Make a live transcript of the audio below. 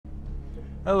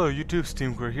Hello YouTube,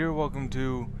 Steamcore here. Welcome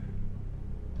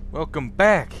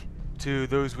back to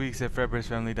those weeks at Fredbear's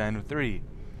Family Dino 3.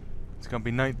 It's gonna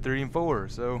be night 3 and 4,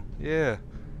 so yeah.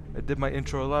 I did my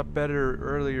intro a lot better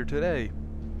earlier today.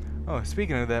 Oh,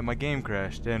 speaking of that, my game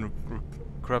crashed and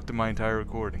corrupted my entire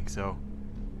recording, so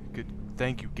good,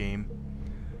 thank you game.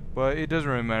 But it doesn't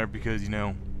really matter because, you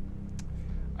know,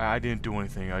 I didn't do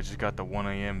anything. I just got the 1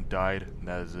 AM, died, and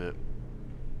that is it.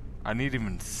 I didn't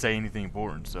even say anything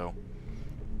important, so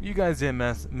you guys didn't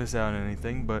miss out on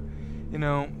anything, but you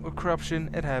know, with corruption,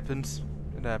 it happens.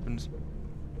 It happens.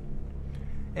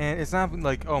 And it's not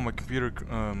like, oh, my computer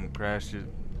crashed.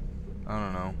 I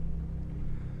don't know.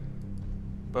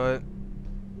 But,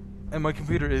 and my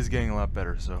computer is getting a lot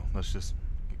better, so let's just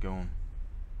get going.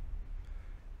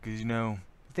 Because, you know,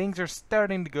 things are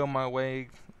starting to go my way.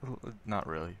 Not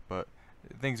really, but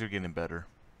things are getting better.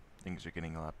 Things are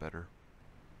getting a lot better.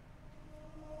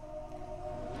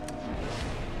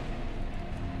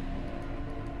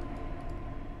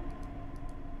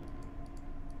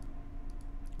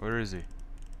 Where is he?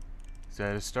 He's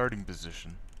at his starting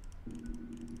position.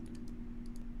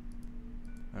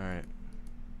 Alright.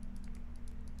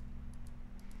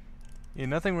 Yeah,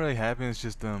 nothing really happened. It's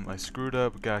just I screwed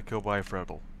up, got killed by a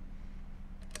Fredbear.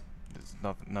 It's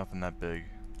nothing that big.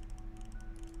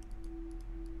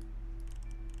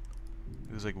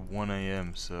 It was like 1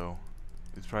 AM, so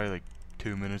it's probably like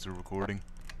 2 minutes of recording.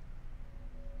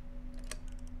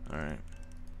 Alright.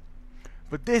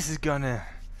 But this is gonna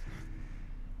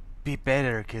be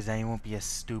better because I won't be as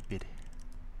stupid.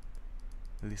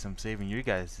 At least I'm saving you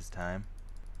guys this time.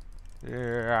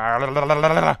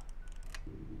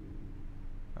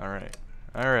 Alright.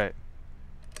 Alright.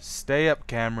 Stay up,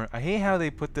 camera. I hate how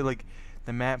they put the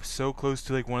map so close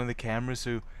to like one of the cameras,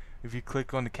 so if you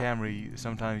click on the camera,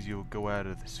 sometimes you'll go out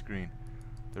of the screen.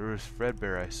 There was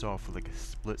Fredbear I saw for like a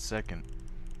split second.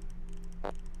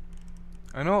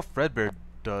 I know what Fredbear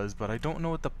does, but I don't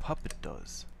know what the puppet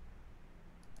does.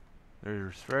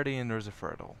 There's Freddy and there's a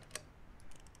Freddle.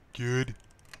 Good.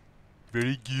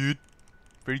 Very good.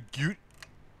 Very good.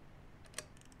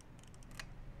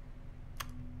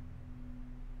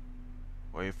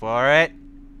 Wait for it.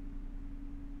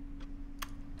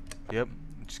 Yep.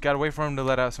 Just gotta wait for him to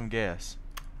let out some gas.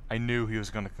 I knew he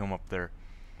was gonna come up there.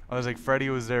 I was like,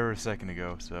 Freddy was there a second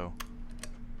ago, so.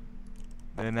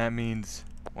 Then that means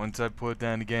once I put it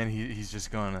down again, he's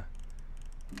just gonna.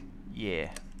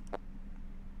 Yeah.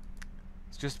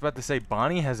 Just about to say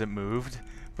Bonnie hasn't moved,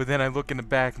 but then I look in the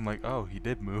back, I'm like, oh, he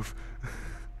did move.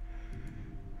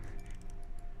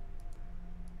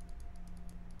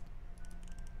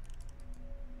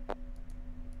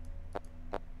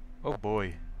 Oh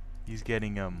boy, he's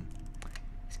getting a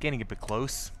bit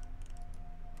close.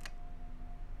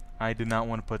 I did not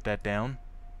want to put that down.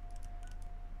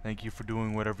 Thank you for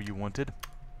doing whatever you wanted.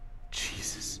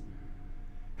 Jesus,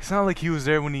 it's not like he was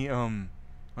there when he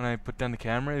when I put down the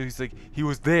camera. He's like, he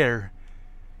was there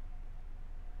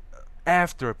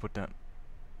after I put down.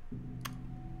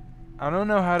 I don't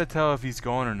know how to tell if he's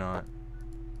gone or not.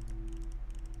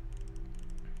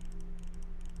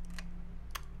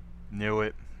 Knew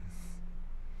it.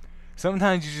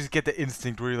 Sometimes you just get the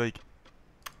instinct where you're like,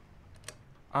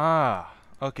 ah,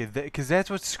 okay, because that's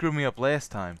what screwed me up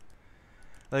last time.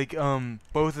 Like,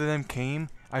 both of them came.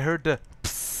 I heard the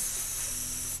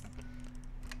psst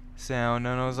sound,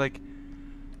 and I was like,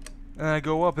 and I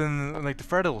go up, and like the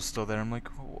Fredbear was still there. I'm like,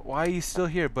 why are you still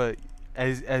here? But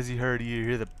as you heard, you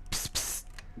hear the psst, psst.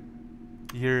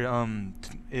 You hear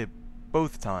it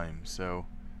both times. So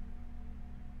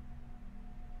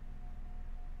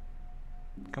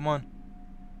come on.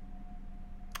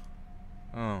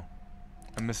 Oh,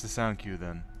 I missed the sound cue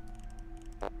then.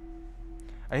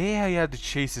 I hate how you had to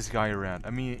chase this guy around.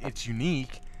 I mean, it's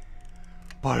unique,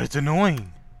 but it's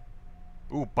annoying.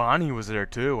 Ooh, Bonnie was there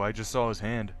too. I just saw his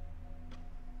hand.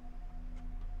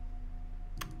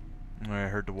 I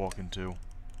heard the walking too.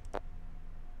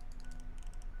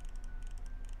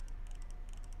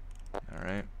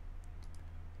 Alright.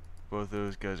 Both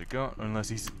those guys are gone. Unless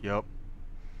he's... Yup.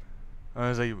 I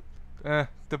was like, they're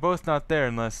both not there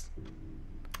unless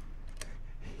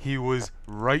he was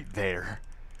right there.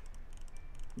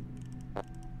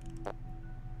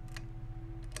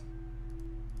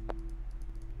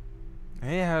 I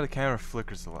hate how the camera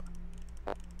flickers a lot.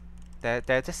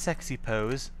 That's a sexy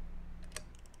pose.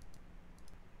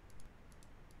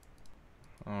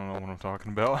 I don't know what I'm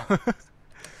talking about.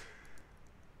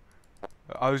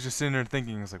 I was just sitting there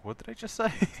thinking, I was like, what did I just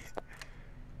say?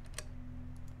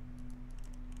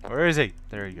 Where is he?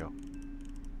 There you go.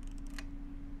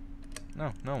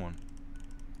 No, no one.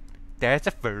 That's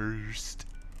a first.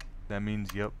 That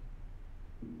means, yep.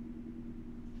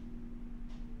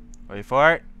 Wait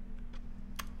for it.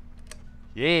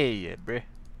 Yeah, bruh.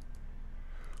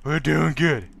 We're doing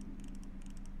good.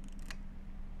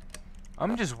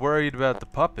 I'm just worried about the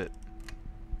puppet.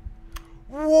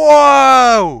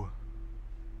 Whoa!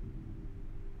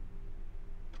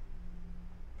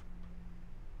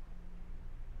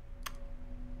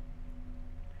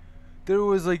 There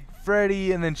was like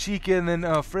Freddy and then Chica and then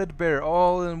Fredbear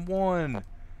all in one.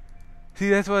 See,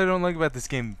 that's what I don't like about this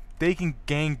game. They can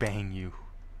gangbang you.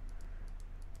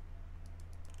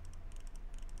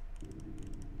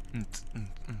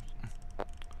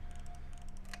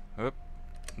 Oop.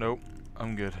 Nope.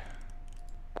 I'm good.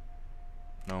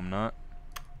 No, I'm not.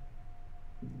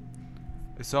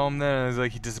 I saw him then and I was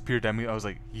like, he disappeared. I was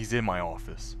like, he's in my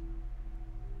office.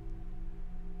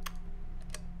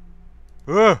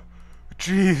 Ugh!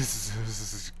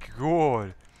 Jesus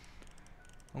God.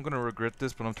 I'm gonna regret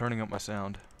this, but I'm turning up my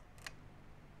sound.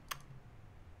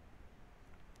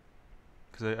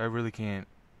 Because I really can't.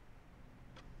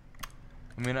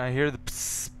 I mean, I hear the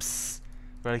psst, psst,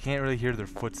 but I can't really hear their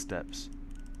footsteps.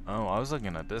 Oh, I was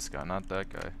looking at this guy, not that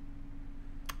guy.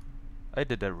 I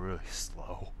did that really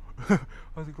slow. I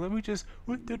was like, let me just...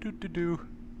 What do?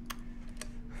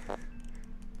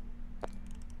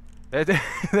 That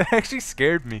actually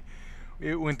scared me.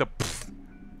 It went the...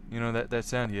 You know, that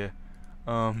sound, yeah.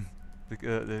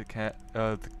 The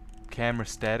camera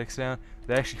static sound.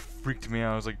 That actually freaked me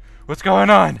out. I was like, what's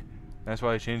going on? That's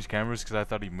why I changed cameras, because I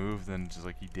thought he moved, and just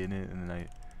like he didn't, and then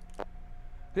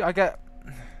I got...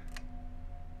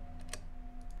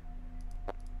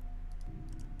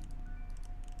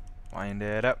 Wind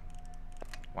it up.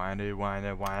 Wind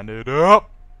it up.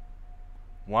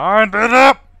 Wind it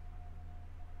up!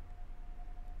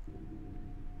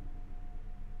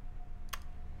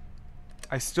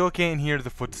 I still can't hear the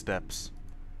footsteps.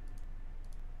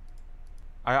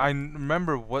 I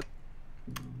remember what...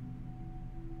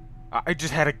 I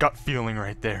just had a gut feeling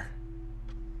right there.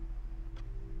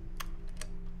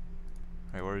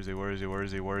 Hey, where is he? Where is he? Where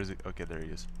is he? Where is he? Okay, there he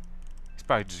is. He's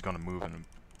probably just gonna move and...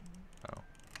 Oh.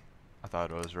 I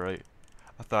thought I was right.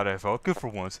 I thought I felt good for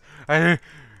once.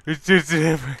 It's just...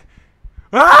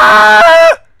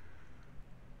 Ah!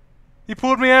 He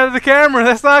pulled me out of the camera.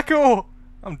 That's not cool.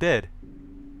 I'm dead.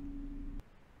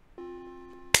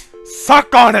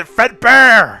 Suck on it,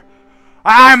 Fredbear!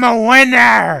 I'm a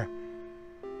winner!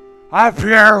 A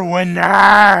pure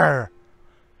winner!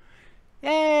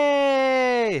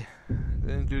 Yay! I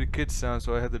didn't do the kid sound,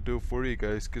 so I had to do it for you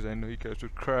guys, because I know you guys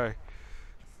would cry.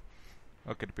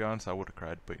 Okay, to be honest, I would have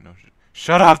cried, but you know,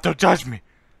 shut up! Don't judge me!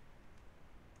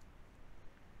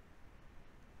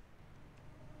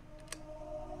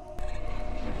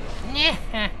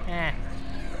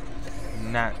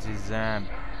 Nazi zombie.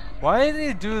 Why did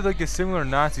they do like a similar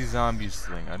Nazi zombies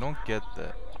thing? I don't get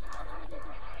that.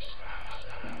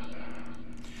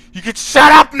 You can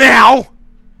shut up now!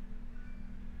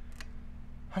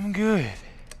 I'm good.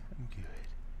 I'm good.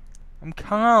 I'm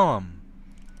calm.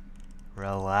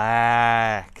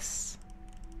 Relax.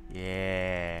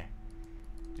 Yeah.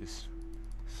 Just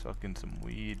sucking some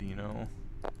weed, you know?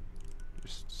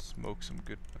 Just smoke some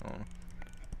good...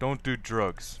 Don't do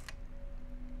drugs.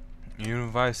 Even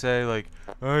if I say like,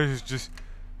 oh, it's just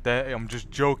that I'm just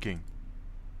joking.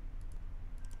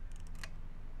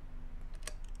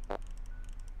 The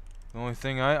only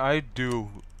thing I do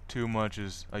too much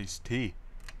is iced tea.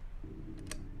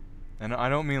 And I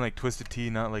don't mean like twisted tea,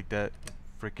 not like that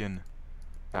frickin'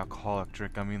 alcoholic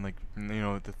drink. I mean like, you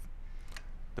know,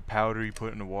 the powder you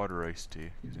put in the water iced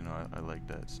tea. Because, you know, I like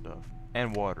that stuff.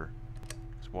 And water.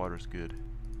 Because water's good.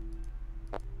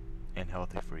 And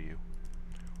healthy for you.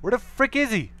 Where the frick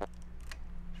is he?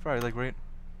 He's probably like right...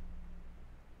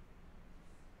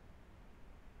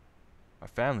 My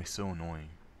family's so annoying.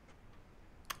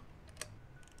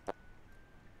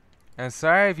 And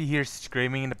sorry if you hear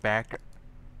screaming in the background.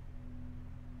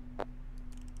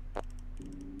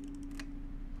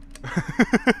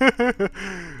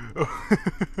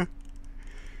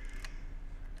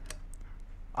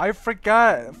 I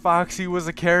forgot Foxy was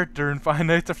a character in Five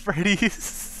Nights at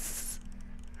Freddy's.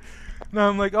 No,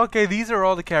 I'm like, okay, these are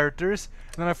all the characters.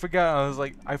 And then I forgot, I was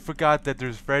like, I forgot that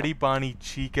there's Freddy, Bonnie,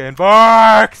 Chica, and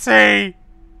Foxy!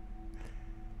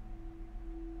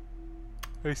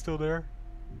 Are you still there?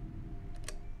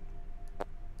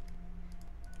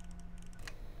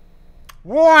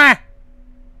 What?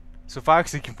 So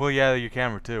Foxy can pull you out of your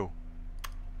camera too.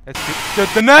 That's good.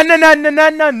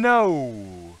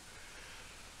 No!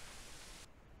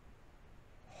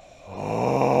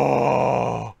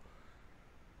 Oh.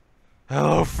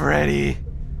 Hello, Freddy.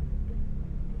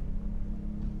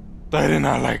 I did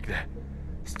not like that.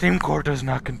 Steam Core does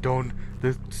not condone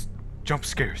the jump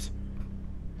scares.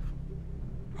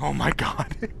 Oh my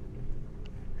god.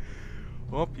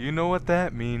 Well, you know what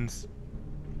that means.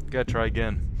 Gotta try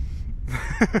again.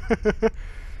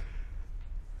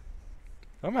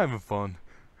 I'm having fun.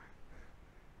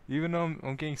 Even though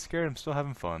I'm getting scared, I'm still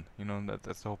having fun. You know,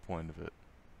 that's the whole point of it.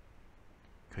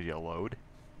 Could you load?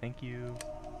 Thank you.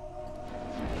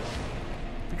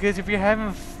 Because if you're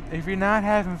not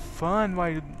having fun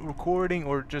while recording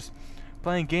or just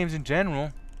playing games in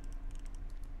general,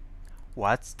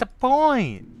 what's the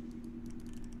point?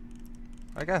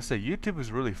 I gotta say, YouTube is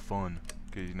really fun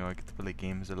because you know I get to play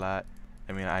games a lot.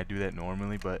 I mean, I do that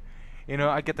normally, but you know,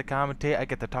 I get to commentate. I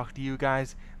get to talk to you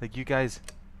guys. Like you guys,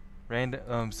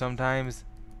 sometimes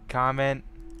comment.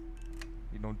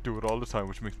 You don't do it all the time,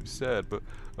 which makes me sad. But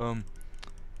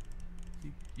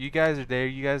you guys are there.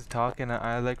 You guys talk, and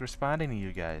I like responding to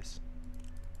you guys.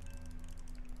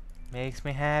 Makes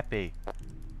me happy.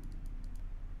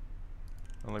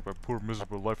 Unlike my poor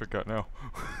miserable life I got now.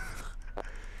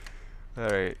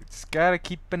 Alright, just gotta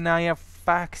keep an eye out for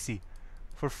Foxy.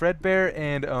 For Fredbear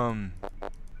and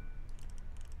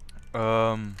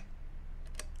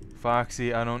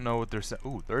Foxy, I don't know what they're saying.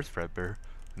 Ooh, there's Fredbear.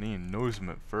 I need to nose him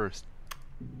at first.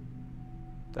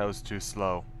 That was too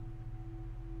slow.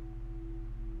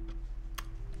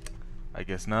 I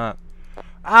guess not.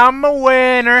 I'm a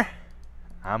winner.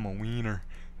 I'm a wiener.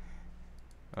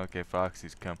 Okay,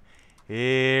 Foxy's come.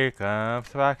 Here comes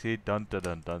Foxy. Dun dun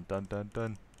dun dun dun dun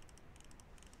dun.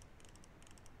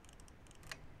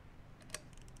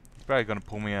 He's probably gonna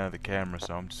pull me out of the camera,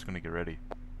 so I'm just gonna get ready.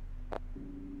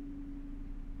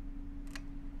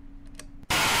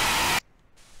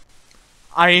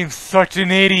 I am such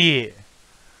an idiot.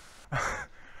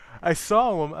 I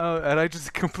saw him and I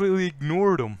just completely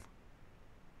ignored him.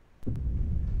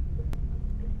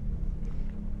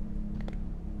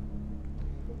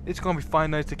 It's gonna be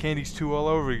Five Nights at Candy's 2 all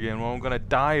over again. Well, I'm gonna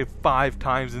die 5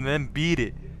 times and then beat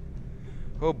it.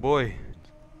 Oh boy.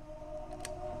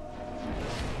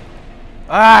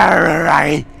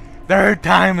 Alright, 3rd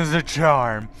time is a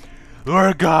charm.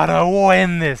 We're gonna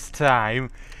win this time.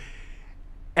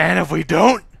 And if we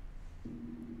don't,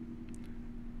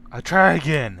 I'll try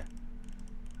again.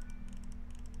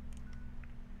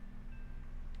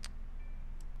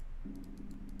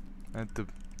 I had to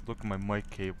look at my mic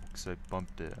cable because I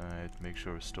bumped it and I had to make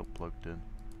sure it was still plugged in.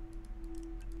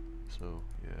 So,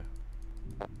 yeah.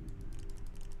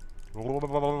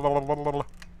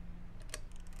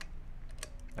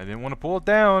 I didn't want to pull it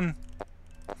down.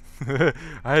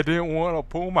 I didn't want to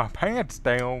pull my pants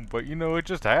down, but you know, it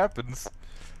just happens.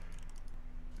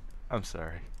 I'm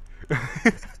sorry.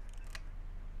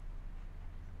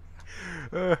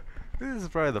 This is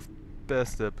probably the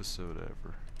best episode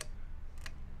ever.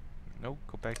 No,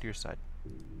 go back to your side.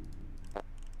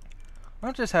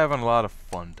 I'm just having a lot of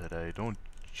fun today. Don't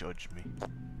judge me.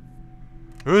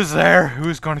 Who's there?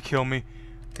 Who's gonna kill me?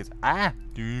 Because I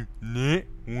do not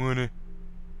wanna.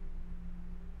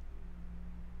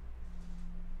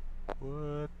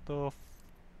 What the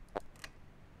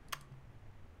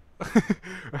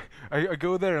I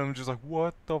go there and I'm just like,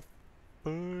 what the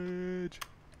fudge?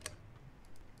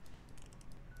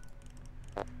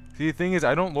 See, the thing is,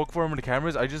 I don't look for them in the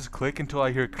cameras. I just click until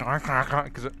I hear clunk, clunk,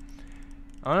 clunk, because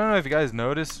I don't know if you guys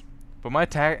notice, but my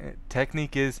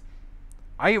technique is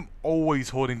I am always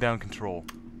holding down control.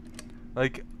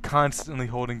 Like, constantly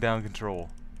holding down control.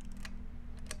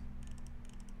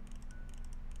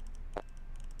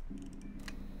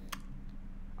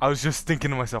 I was just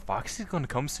thinking to myself, Foxy's gonna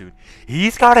come soon.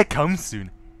 He's gotta come soon.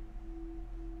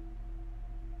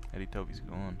 Eddie Toby's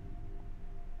gone.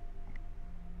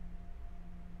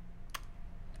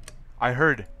 I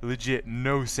heard legit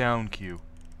no sound cue.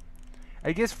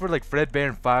 I guess for like Fredbear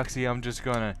and Foxy, I'm just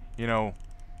gonna, you know,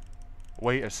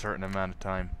 wait a certain amount of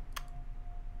time.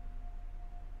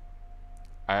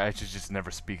 I should just never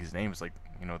speak his name. It's like,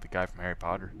 you know, the guy from Harry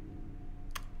Potter.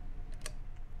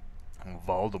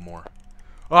 Voldemort.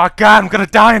 Oh god, I'm gonna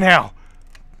die now!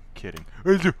 Kidding.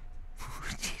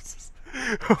 Jesus.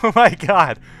 Oh my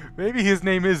god. Maybe his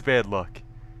name is Bad Luck.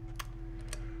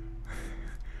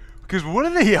 Because what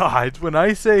are the odds when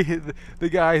I say the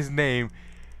guy's name,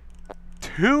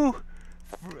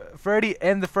 Freddy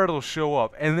and the Fred will show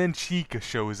up, and then Chica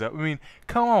shows up? I mean,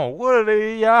 come on, what are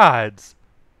the odds?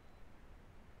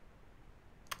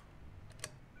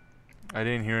 I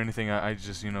didn't hear anything. I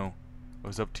just, you know, I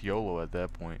was up to YOLO at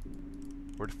that point.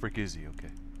 Where the frick is he? Okay.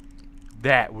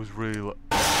 That was really low.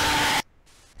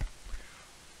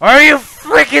 Are you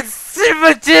freaking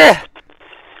cemetery?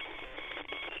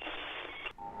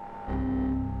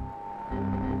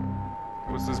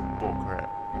 What's this bullcrap.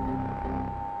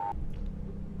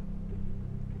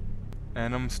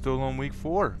 And I'm still on week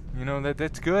 4. You know,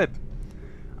 that's good.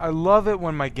 I love it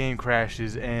when my game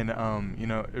crashes and you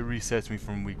know, it resets me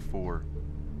from week 4.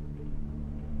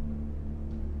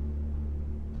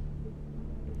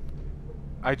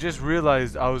 I just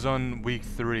realized I was on week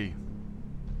 3.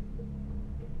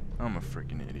 I'm a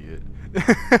freaking idiot.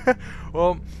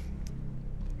 Well,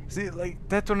 see, like,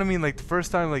 that's what I mean. Like, the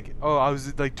first time, like, oh, I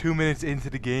was like 2 minutes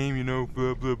into the game, you know,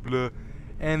 blah blah blah,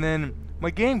 and then my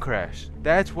game crashed.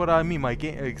 That's what I mean. My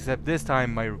game, except this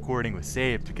time my recording was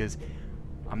saved because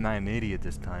I'm not an idiot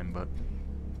this time. But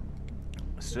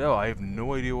still, I have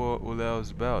no idea what that was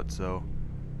about. So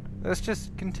let's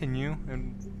just continue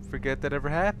and forget that ever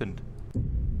happened.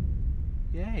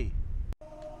 Yay.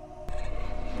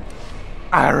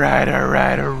 Alright.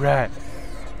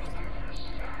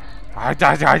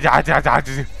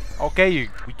 Okay,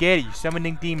 we get it. You're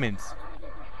summoning demons.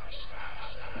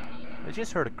 I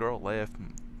just heard a girl laugh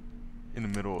in the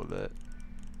middle of that.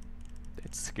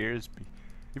 That scares me.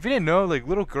 If you didn't know, like,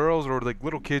 little girls or like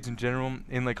little kids in general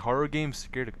in like horror games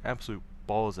scared the absolute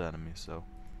balls out of me. So,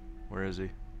 where is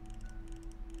he?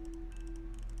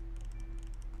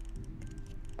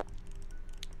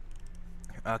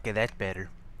 Okay, that's better.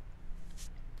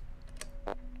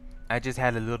 I just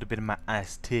had a little bit of my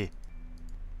iced tea.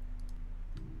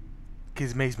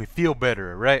 Cause it makes me feel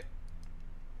better, right?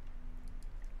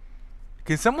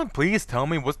 Can someone please tell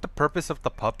me what's the purpose of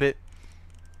the puppet?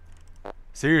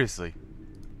 Seriously.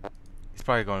 He's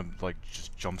probably gonna like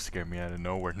just jump scare me out of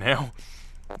nowhere now.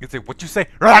 It's like, what you say?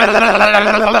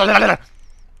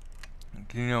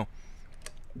 You know,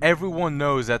 everyone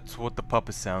knows that's what the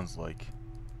puppet sounds like.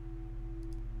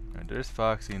 And there's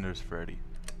Foxy and there's Freddy.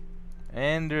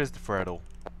 And there's the Freddle.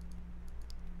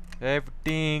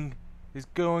 Everything is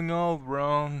going all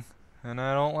wrong, and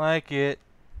I don't like it.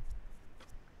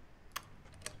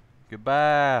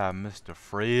 Goodbye, Mr.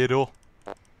 Freddle.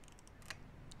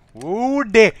 Ooh,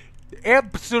 the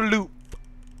absolute.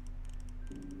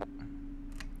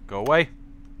 Go away.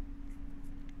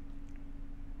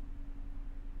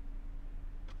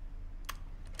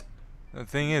 The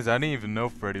thing is, I didn't even know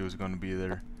Freddy was gonna be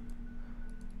there.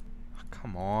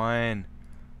 Come on.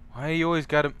 Why you always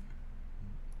gotta...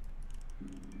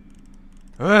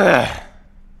 Ugh.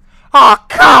 Oh,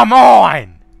 come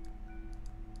on!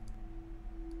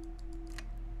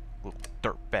 Little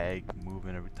dirtbag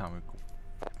moving every time I go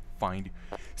find you.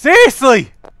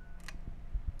 Seriously!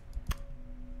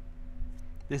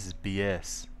 This is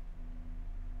BS.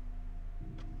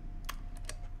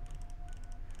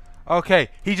 Okay,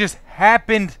 he just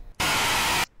happened...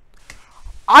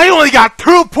 I only got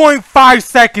 2.5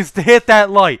 seconds to hit that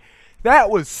light. That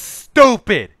was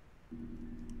stupid.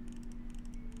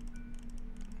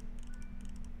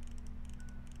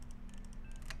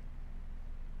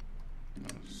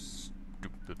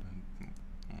 Stupid.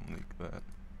 Like that.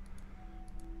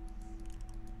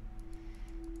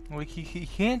 Like he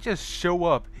can't just show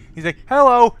up. He's like,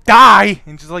 hello, die!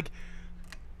 And just like,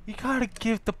 you gotta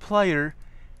give the player,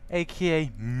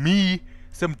 aka me,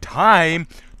 some time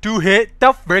to hit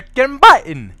the frickin'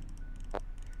 button.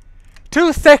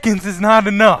 2 seconds is not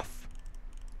enough.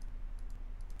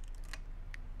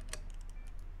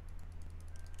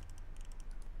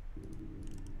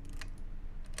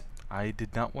 I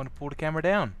did not want to pull the camera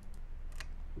down.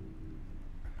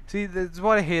 See, that's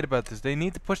what I hate about this. They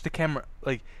need to push the camera,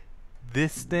 like,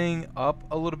 this thing up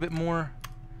a little bit more,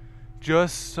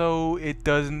 just so it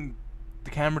doesn't, the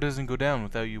camera doesn't go down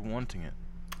without you wanting it.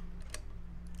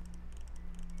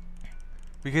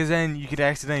 Because then you could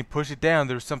accidentally push it down,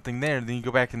 there's something there, and then you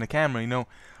go back in the camera, you know?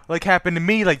 Like happened to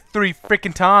me like 3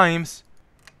 freaking times.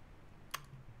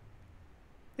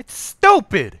 It's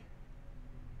stupid!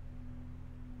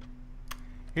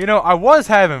 You know, I was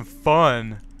having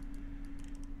fun.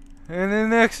 And then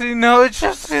next thing you know, it's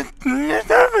just... Oh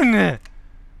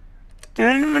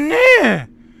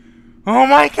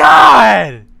my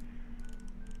god!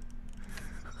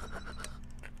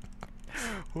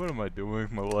 What am I doing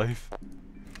with my life?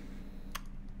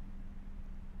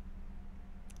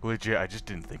 Legit, I just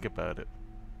didn't think about it.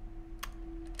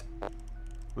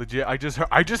 Legit, I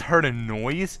just heard a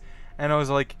noise, and I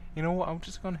was like, you know what? I'm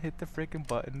just gonna hit the freaking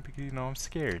button because, you know, I'm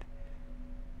scared.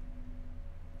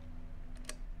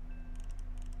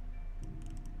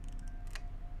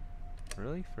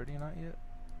 Really, Freddy, not yet?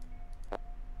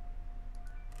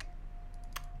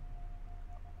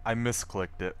 I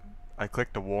misclicked it. I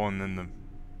clicked the wall and then the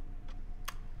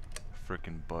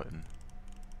freaking button.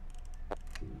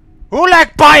 Who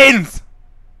like buttons?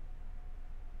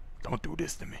 Don't do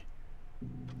this to me.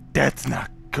 That's not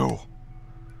cool.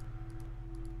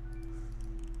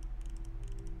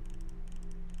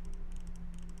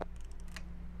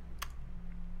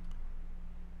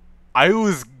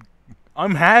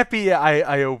 I'm happy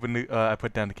I opened I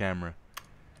put down the camera.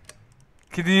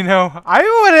 Cause you know, I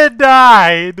would have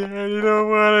died. I don't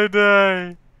want to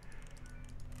die.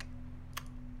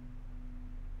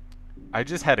 I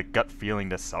just had a gut feeling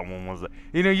that someone was like,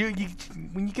 you know, you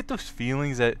when you get those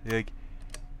feelings that like,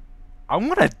 I'm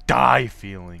gonna die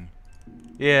feeling.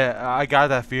 Yeah, I got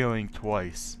that feeling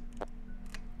twice.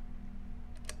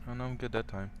 Oh no, I'm good that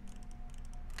time.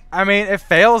 I mean, it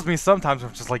fails me sometimes.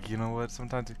 I'm just like, you know what?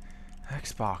 Sometimes,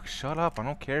 Xbox, shut up. I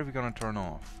don't care if you're gonna turn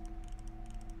off.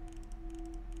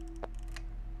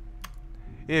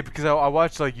 Yeah, because I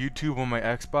watch like YouTube on my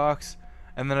Xbox,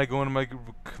 and then I go into my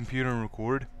computer and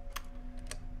record.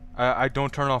 I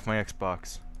don't turn off my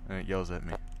Xbox, and it yells at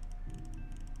me.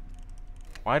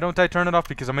 Why don't I turn it off?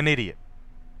 Because I'm an idiot.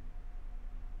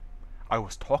 I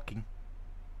was talking.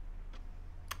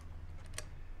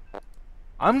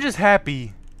 I'm just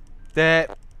happy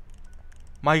that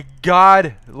my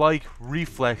god-like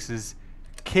reflexes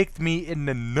kicked me in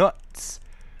the nuts,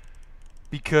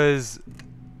 because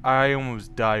I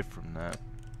almost died from that.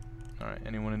 Alright,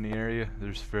 anyone in the area?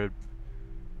 There's Fred.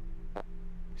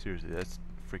 Seriously, that's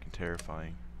freaking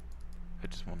terrifying. I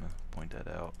just want to point that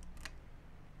out.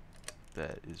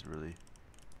 That is really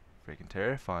freaking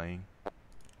terrifying.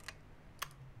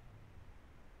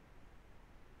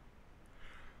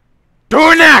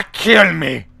 Do not kill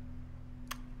me!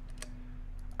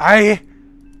 I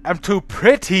am too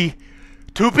pretty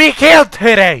to be killed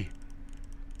today!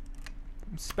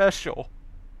 I'm special.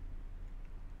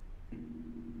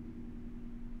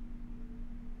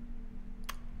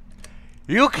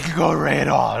 You can go right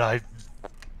on.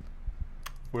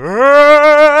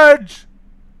 Words!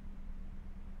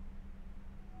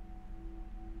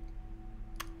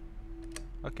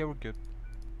 Okay, we're good.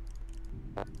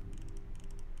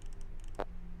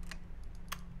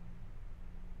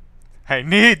 I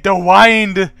need to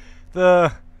wind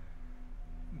the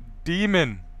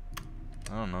demon.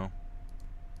 I don't know.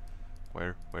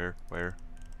 Where?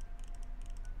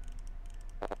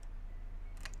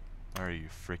 Are you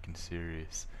freaking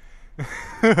serious?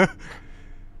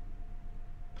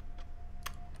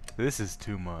 This is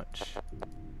too much.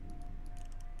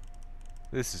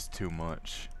 This is too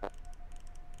much.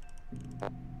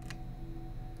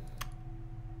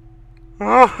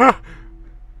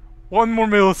 One more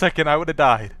millisecond, I would have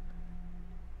died.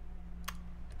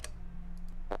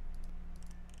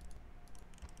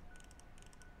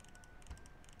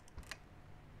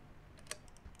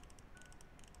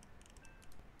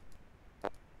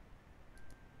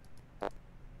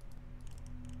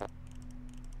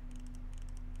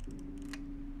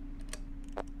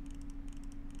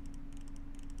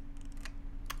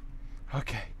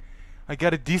 Okay, I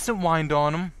got a decent wind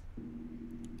on him,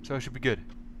 so I should be good.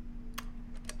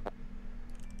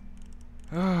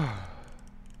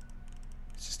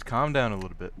 Just calm down a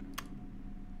little bit.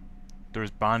 There's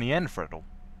Bonnie and Freddle.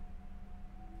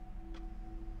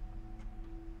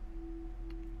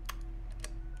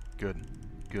 Good.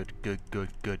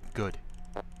 Good.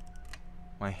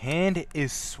 My hand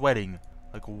is sweating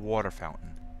like a water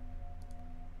fountain.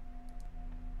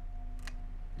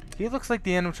 He looks like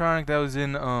the animatronic that was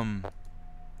in,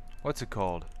 what's it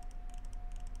called?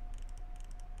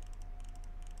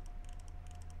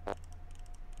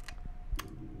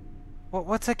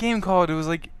 What's that game called? It was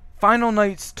like Final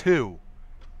Nights 2.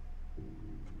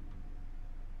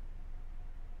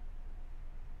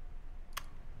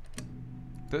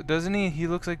 Doesn't he? He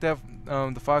looks like that,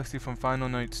 the Foxy from Final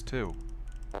Nights 2.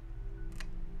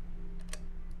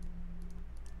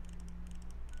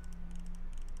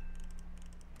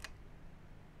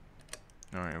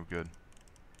 Alright, we're good.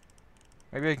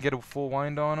 Maybe I can get a full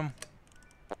wind on him?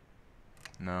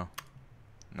 No.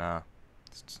 Nah. It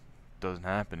just doesn't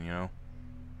happen, you know?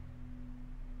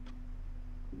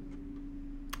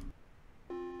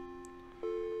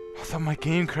 I thought my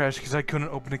game crashed because I couldn't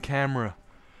open the camera.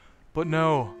 But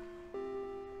no.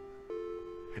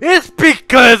 It's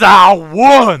because I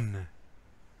won!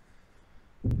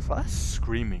 So that's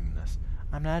screaming this.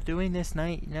 I'm not doing this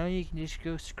night. No, you can just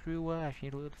go screw off,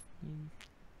 you little...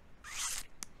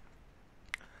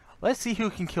 Let's see who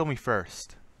can kill me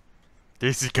first.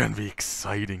 This is gonna be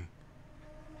exciting.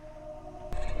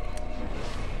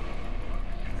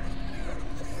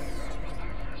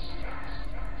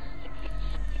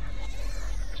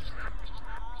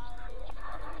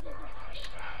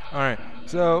 Alright,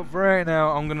 so for right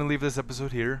now, I'm gonna leave this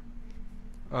episode here.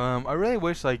 I really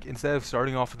wish, like, instead of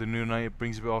starting off with a new night, it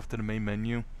brings you off to the main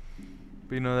menu.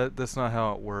 But you know, that's not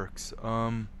how it works.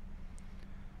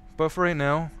 But for right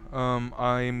now,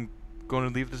 I'm going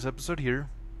to leave this episode here.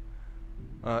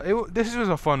 This was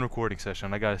a fun recording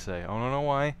session, I gotta say. I don't know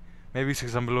why. Maybe it's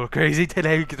because I'm a little crazy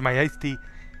today because of my iced tea.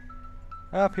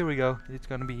 Up here we go. It's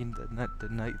gonna be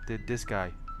this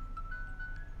guy.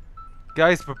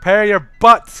 Guys, prepare your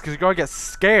butts because you're gonna get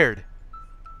scared.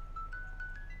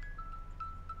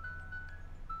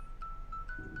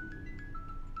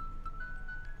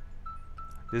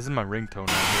 This is my ringtone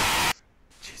right here.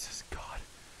 Jesus God.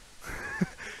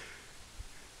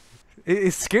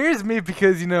 It scares me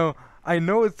because, you know, I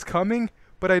know it's coming,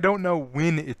 but I don't know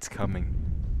when it's coming.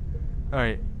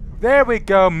 Alright. There we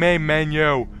go, main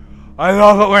menu. I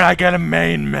love it when I get a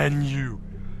main menu.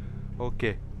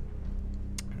 Okay.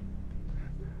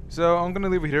 So, I'm gonna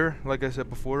leave it here, like I said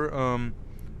before.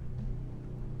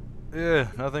 Yeah,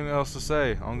 nothing else to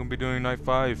say. I'm gonna be doing night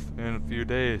 5 in a few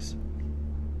days.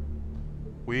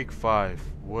 Week 5.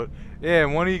 What? Yeah,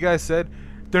 one of you guys said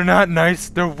they're not nights,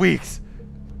 they're weeks.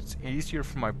 It's easier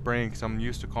for my brain because I'm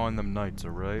used to calling them nights,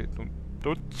 alright?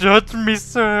 Don't judge me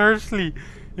so harshly.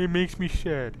 It makes me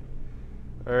sad.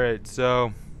 Alright,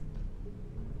 so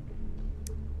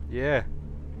yeah.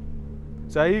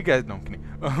 So how you guys know, I'm kidding.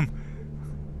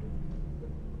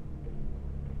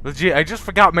 Legit, I just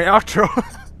forgot my outro.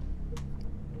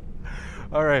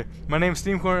 Alright, my name's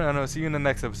Steamcorn and I'll see you in the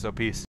next episode. Peace.